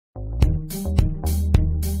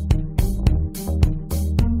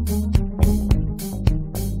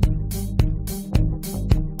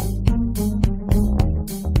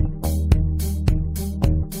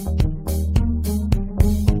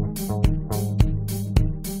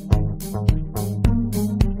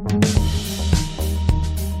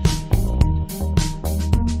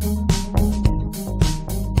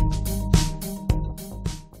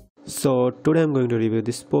Today I'm going to review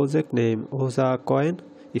this project named Oza Coin.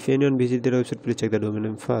 If anyone visit their website, please check the domain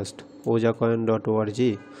name first,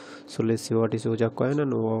 ozacoin.org. So let's see what is Oza Coin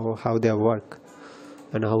and how they work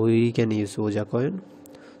and how we can use Oza Coin.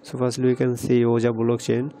 So firstly we can see Oza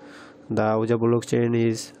blockchain. The Oza blockchain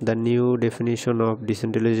is the new definition of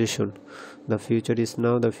decentralization. The future is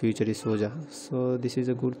now, the future is Oza. So this is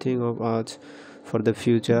a good thing of us for the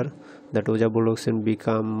future, that Oza blockchain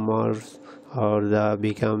become more or the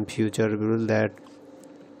become future that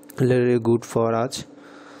really good for us.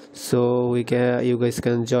 So you guys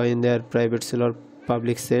can join their private sale or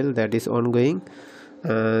public sale that is ongoing,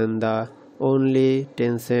 and only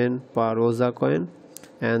 10 cents per Oza coin,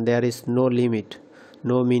 and there is no limit,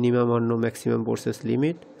 no minimum or no maximum purchase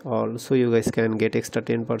limit. Also you guys can get extra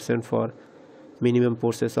 10% for minimum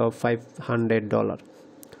purchase of $500,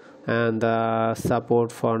 and the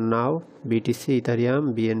support for now BTC,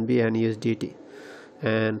 Ethereum, BNB and USDT,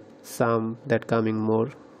 and some that coming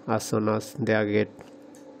more as soon as they are get.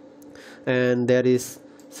 And there is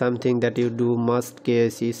something that you do must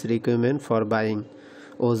KYC is requirement for buying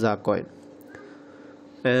Oza coin.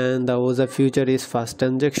 And the Oza future is fast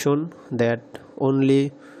transaction, that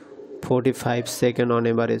only 45 seconds on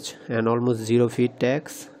average, and almost 0 fee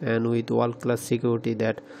tax, and with world-class security,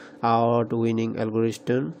 that award-winning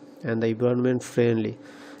algorithm, and the environment friendly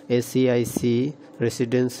ACIC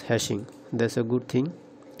residence hashing. That's a good thing.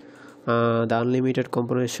 The unlimited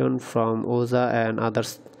comparison from Oza and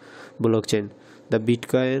others blockchain, the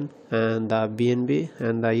Bitcoin and the BNB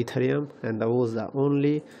and the Ethereum and the Oza,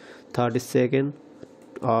 only 30 seconds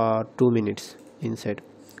or 2 minutes inside,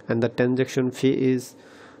 and the transaction fee is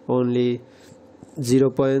only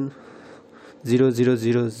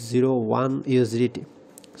 0.00001 USDT.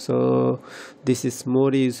 So this is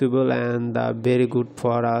more usable and very good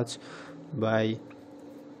for us by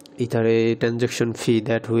Ether transaction fee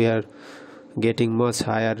that we are getting much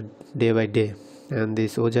higher day by day, and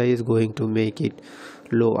this Oza is going to make it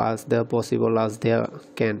low as the possible as they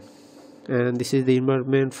can. And this is the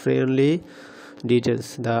environment friendly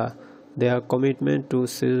details, their commitment to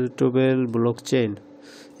sustainable blockchain.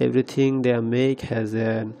 Everything they make has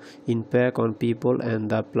an impact on people and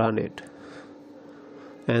the planet.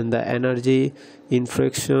 And the energy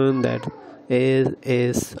infraction, that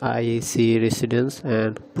ASIC residence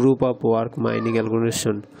and proof of work mining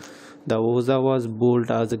algorithm. The Oza was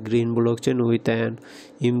built as a green blockchain with an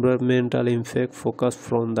environmental impact focus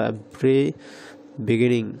from the very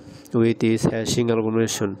beginning with its hashing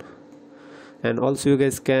algorithm. And also you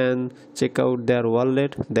guys can check out their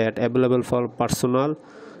wallet that available for personal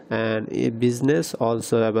and business,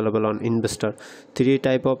 also available on investor. 3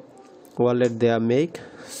 type of wallet they make.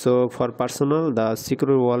 So for personal, the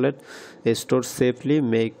secure wallet is stored safely,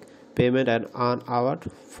 make payment and earn award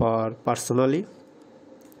for personally.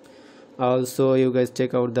 Also you guys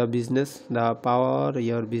check out the business, the power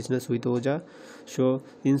your business with Oza. So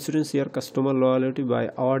insurance your customer loyalty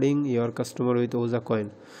by awarding your customer with Oza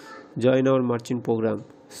coin. Join our merchant program.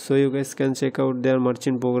 So you guys can check out their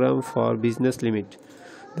merchant program for business limit.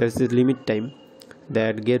 There's a limit time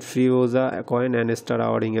that get free Oza coin and start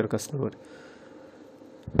awarding your customer.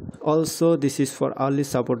 Also this is for early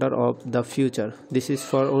supporter of the future. This is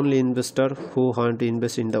for only investor who want to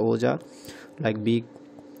invest in the Oza, like big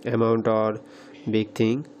amount or big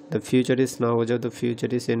thing. The future is now Oza. The future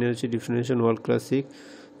is energy definition world classic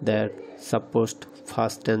that supports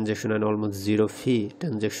fast transaction and almost 0 fee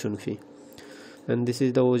transaction fee. And this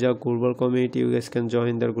is the Oza global community. You guys can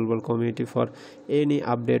join their global community for any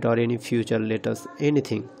update or any future latest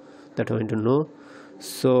anything that you want to know.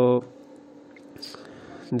 So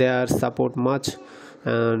they are support much,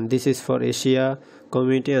 and this is for Asia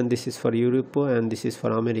community, and this is for Europe, and this is for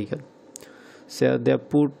American. So they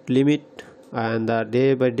put limit, and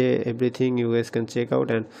day by day everything you guys can check out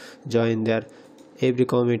and join their every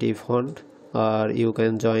community if you want, or you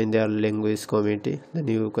can join their language community, then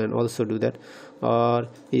you can also do that. Or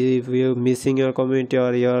if you're missing your community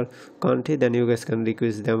or your country, then you guys can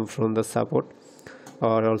request them from the support,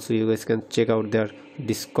 or also you guys can check out their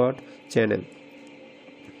Discord channel.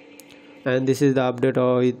 And this is the update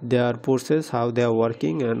of their process, how they are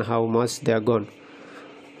working and how much they are gone.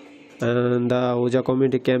 And the Oza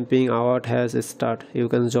community camping award has started. You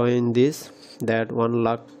can join this, that 1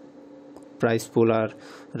 lakh prize pool are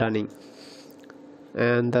running.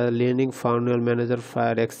 And the lending funnel manager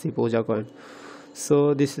fire exceed Oza coin.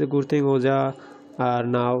 So this is a good thing. Oza are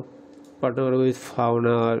now partner with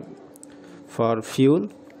Fauna for fuel,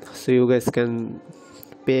 so you guys can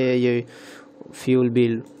pay your fuel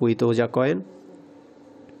bill with Oza coin.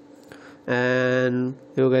 And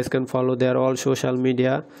you guys can follow their all social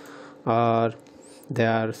media, or they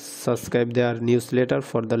are subscribe their newsletter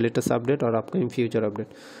for the latest update or upcoming future update.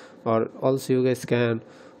 Or also you guys can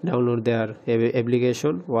download their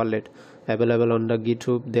application wallet available on the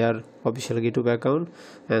GitHub, their official GitHub account,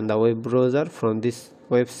 and the web browser from this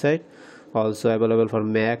website, also available for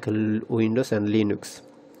Mac, Windows and Linux.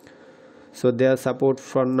 So their support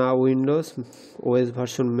for now Windows OS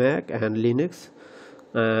version, Mac and Linux,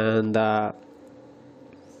 and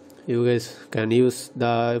you guys can use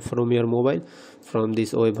the from your mobile from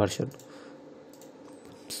this OS version.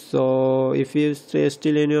 So if you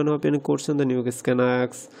still anyone have any question, then you guys can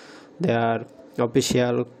ask their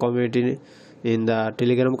official community in the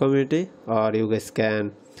Telegram community, or you guys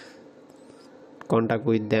can contact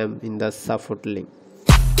with them in the support link.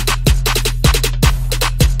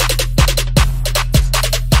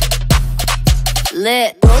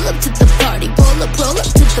 Lit, roll up to the party, pull up close.